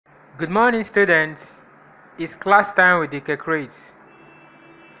Good morning, students. It's class time with the Kekrites.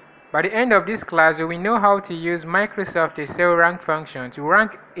 By the end of this class, we will know how to use Microsoft Excel rank function to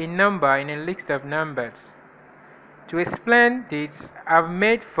rank a number in a list of numbers. To explain this, I've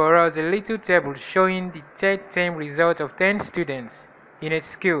made for us a little table showing the third term result of 10 students in a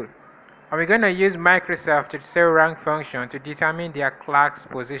school. And we're going to use Microsoft Excel rank function to determine their class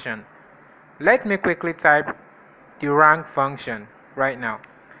position. Let me quickly type the rank function right now.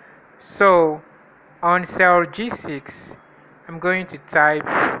 So on cell G6, I'm going to type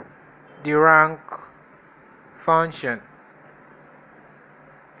the rank function.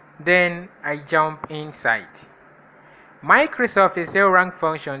 Then I jump inside. Microsoft Excel rank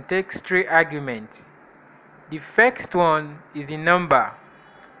function takes 3 arguments. The first one is the number,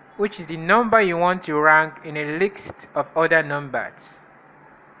 which is the number you want to rank in a list of other numbers.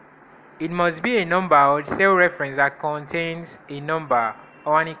 It must be a number or cell reference that contains a number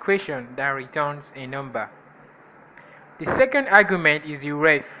or an equation that returns a number. The second argument is the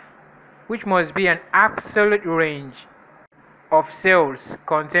ref, which must be an absolute range of cells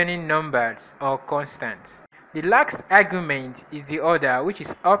containing numbers or constants. The last argument is the order, which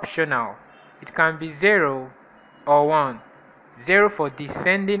is optional. It can be 0 or 1. 0 for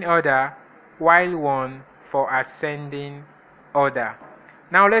descending order, while 1 for ascending order.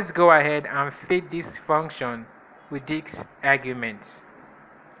 Now let's go ahead and feed this function with these arguments.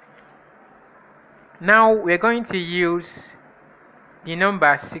 Now we're going to use the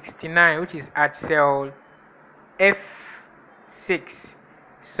number 69, which is at cell F6.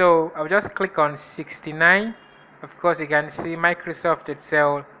 So I'll just click on 69. Of course, you can see Microsoft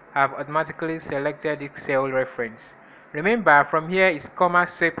Excel have automatically selected the cell reference. Remember, from here is comma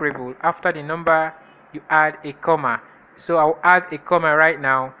separable. After the number, you add a comma. So I'll add a comma right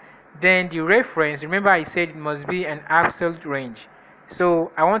now. Then the reference, remember I said it must be an absolute range.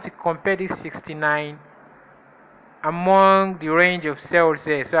 So I want to compare this 69 among the range of cells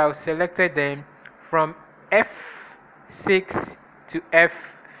here. So I've selected them from F6 to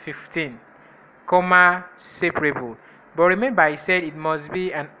F15, comma separable. But remember I said it must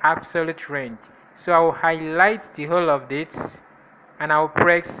be an absolute range. So I will highlight the whole of this and I will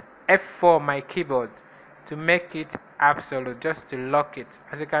press F4 on my keyboard to make it absolute, just to lock it.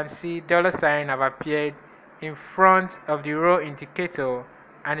 As you can see, $sign have appeared in front of the row indicator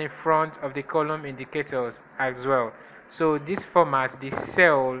and in front of the column indicators as well. So this format, the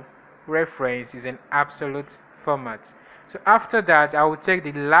cell reference, is an absolute format. So after that, I will take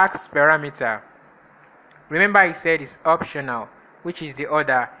the last parameter. Remember I said it's optional, which is the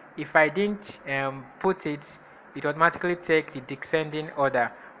order. If I didn't put it, it automatically take the descending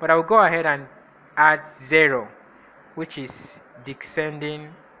order. But I will go ahead and add 0, which is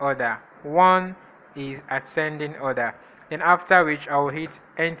descending order. 1 is ascending order. Then after which I will hit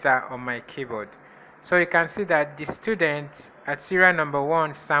enter on my keyboard. So you can see that the student at serial number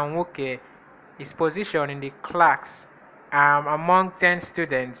 1, Sanwoke, is positioned in the class among 10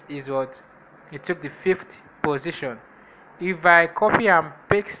 students is what? It took the 5th position. If I copy and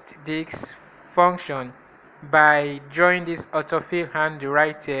paste this function by drawing this autofill handle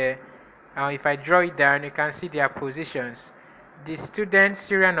right here, if I draw it down, you can see their positions. The student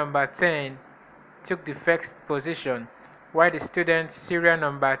serial number 10 took the first position, while the student serial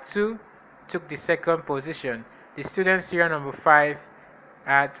number 2 took the second position. The student serial number 5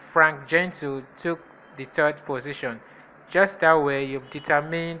 at Frank Gentle took the third position. Just that way, you've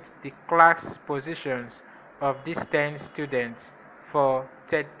determined the class positions of these 10 students for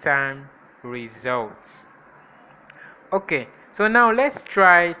third term results. Okay, so now let's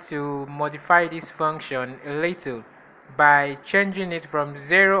try to modify this function a little by changing it from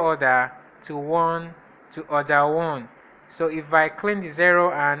 0 order to 1 to order 1. So if I clean the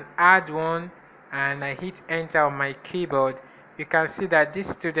 0 and add 1 and I hit enter on my keyboard, you can see that this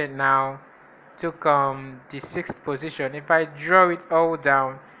student now took the 6th position. If I draw it all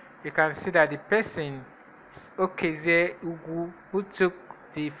down, you can see that the person Okeze Ugu, who took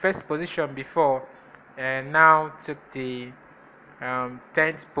the first position before, and now took the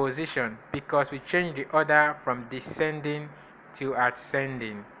 10th position, because we changed the order from descending to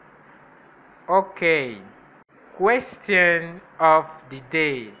ascending. Okay, question of the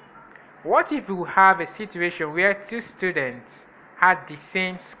day. What if we have a situation where 2 students had the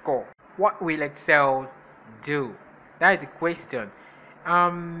same score? What will Excel do? That is the question.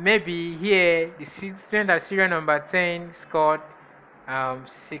 Maybe here the student at serial number 10 scored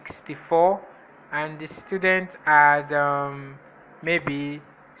 64, and the student at maybe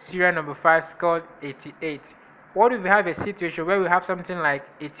serial number 5 scored 88. What if we have a situation where we have something like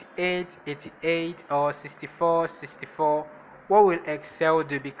 88, 88 or 64, 64? what will Excel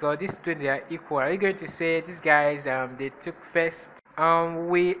do? Because these two, they are equal. Are you going to say these guys they took first?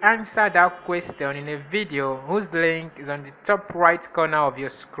 We answered that question in a video whose link is on the top right corner of your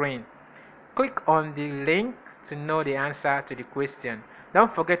screen. Click on the link to know the answer to the question.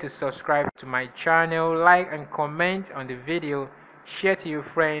 Don't forget to subscribe to my channel, like and comment on the video, share to your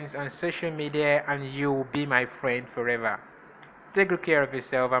friends on social media, and you will be my friend forever. Take good care of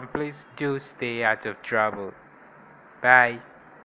yourself and please do stay out of trouble. Bye.